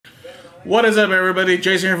What is up, everybody?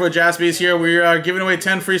 Jason here for Jaspys here. We are giving away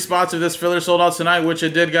 10 free spots if this filler sold out tonight, which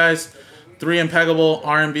it did, guys. 3 impeccable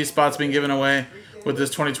R&B spots being given away with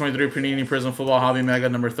this 2023 Panini Prizm Football Hobby Mega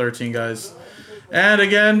number 13, guys. And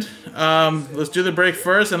again, let's do the break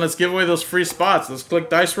first and let's give away those free spots. Let's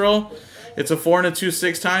click Dice Roll. It's a 4 and a 2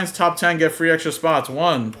 6 times. Top 10 get free extra spots.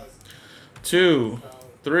 1, 2,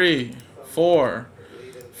 3, 4,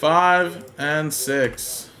 5, and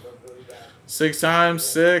 6. 6 times,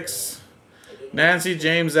 6. Nancy,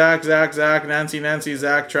 James, Zach, Nancy,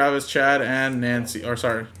 Zach, Travis, Chad, and Nancy. Or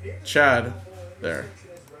sorry, Chad. There.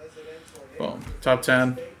 Boom. Top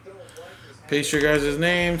 10. Paste your guys'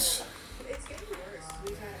 names.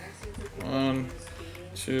 1,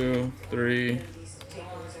 2, 3,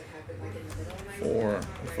 4,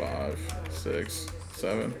 5, 6,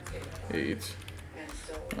 7, 8,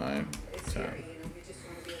 9, 10.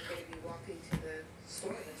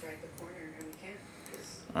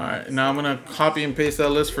 Alright, now I'm going to copy and paste that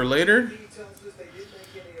list for later.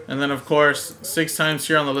 And then, of course, 6 times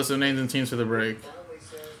here on the list of names and teams for the break.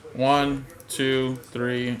 1, 2,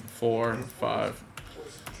 3, 4, 5,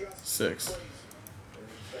 6.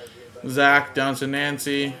 Zach down to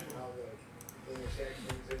Nancy.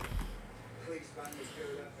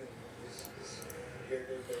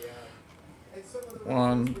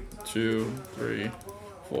 One, 2, 3,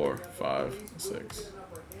 4, 5, 6.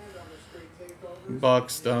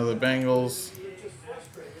 Bucks down to the Bengals.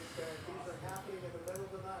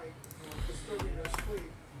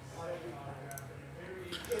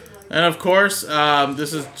 And of course,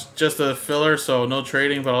 this is just a filler, so no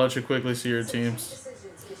trading, but I'll let you quickly see your teams.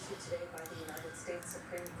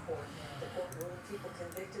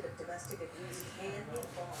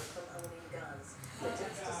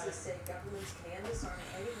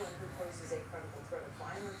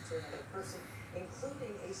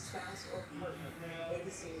 Including a spouse or partner.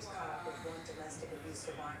 ABC was caught up with one domestic abuse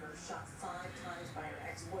survivor shot 5 times by her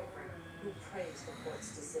ex-boyfriend who praised the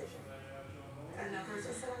court's decision. And that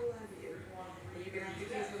person said, I love you. You can have the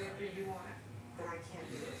kids whatever you want, but I can't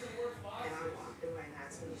do it. And I walked away, and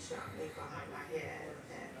that's when he shot me behind my head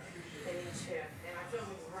and he chipped. And I felt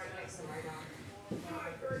him right next to my daughter.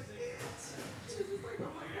 I heard it. She was like,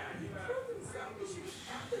 oh my God, he killed himself. She was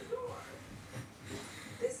at the door.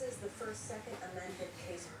 This is the first Second Amendment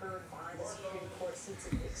case heard by the Supreme Court since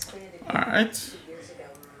it expanded 2 years ago.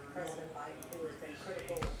 President Biden, who has been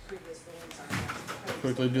critical of previous rulings on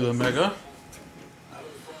Quickly do the mega.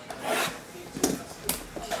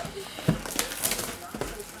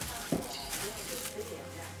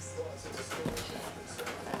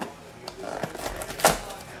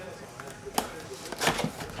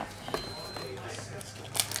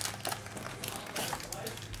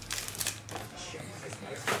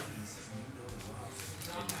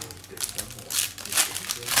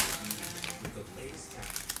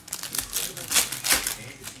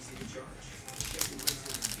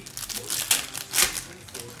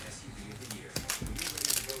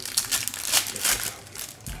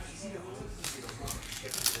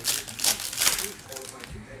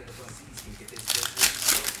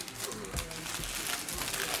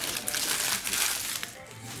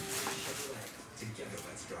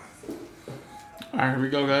 Alright, here we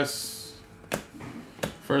go, guys.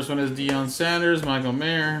 First one is Deion Sanders, Michael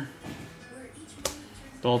Mayer,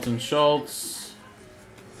 Dalton Schultz,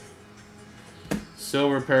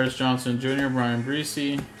 Silver, Paris Johnson Jr., Brian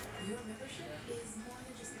Breesy,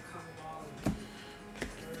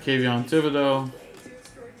 Kayvon Thibodeau,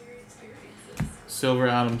 Silver,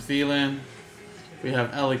 Adam Thielen. We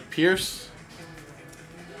have Alec Pierce.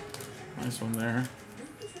 Nice one there.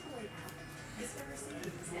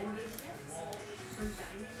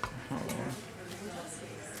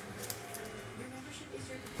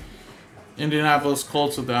 Indianapolis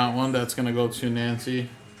Colts with that one. That's going to go to Nancy.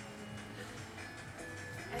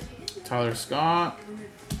 Tyler Scott.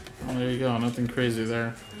 Oh, there you go. Nothing crazy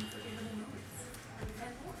there.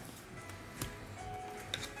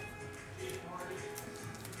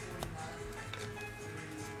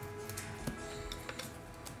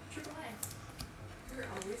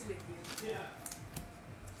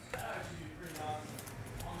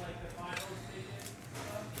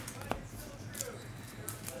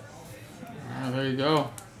 There you go.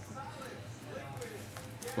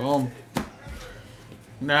 Boom.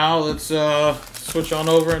 Now let's switch on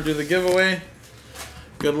over and do the giveaway.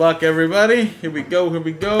 Good luck, everybody. Here we go. Here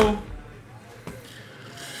we go.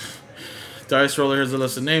 Dice roller. Here's the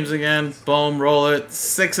list of names again. Boom. Roll it.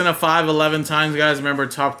 6 and a 5, 11 times, guys. Remember,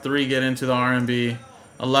 top 3 get into the R&B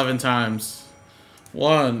 11 times.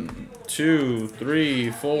 1, 2,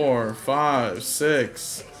 3, 4, 5,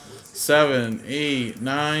 6, 7, 8,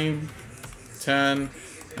 9, 10,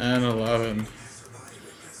 and 11.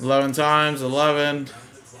 11 times, 11.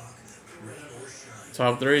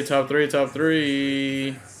 Top 3, top 3, top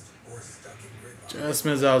 3. Just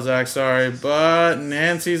missed out, Zach, sorry. But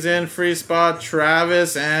Nancy's in, free spot.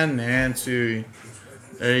 Travis and Nancy.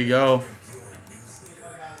 There you go.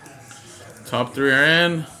 Top 3 are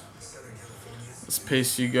in. Let's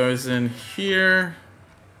paste you guys in here.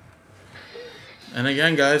 And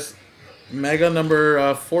again, guys, Mega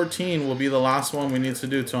number 14 will be the last one we need to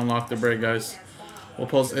do to unlock the break, guys. We'll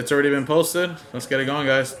post. It's already been posted. Let's get it going,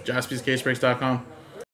 guys. JaspysCaseBreaks.com.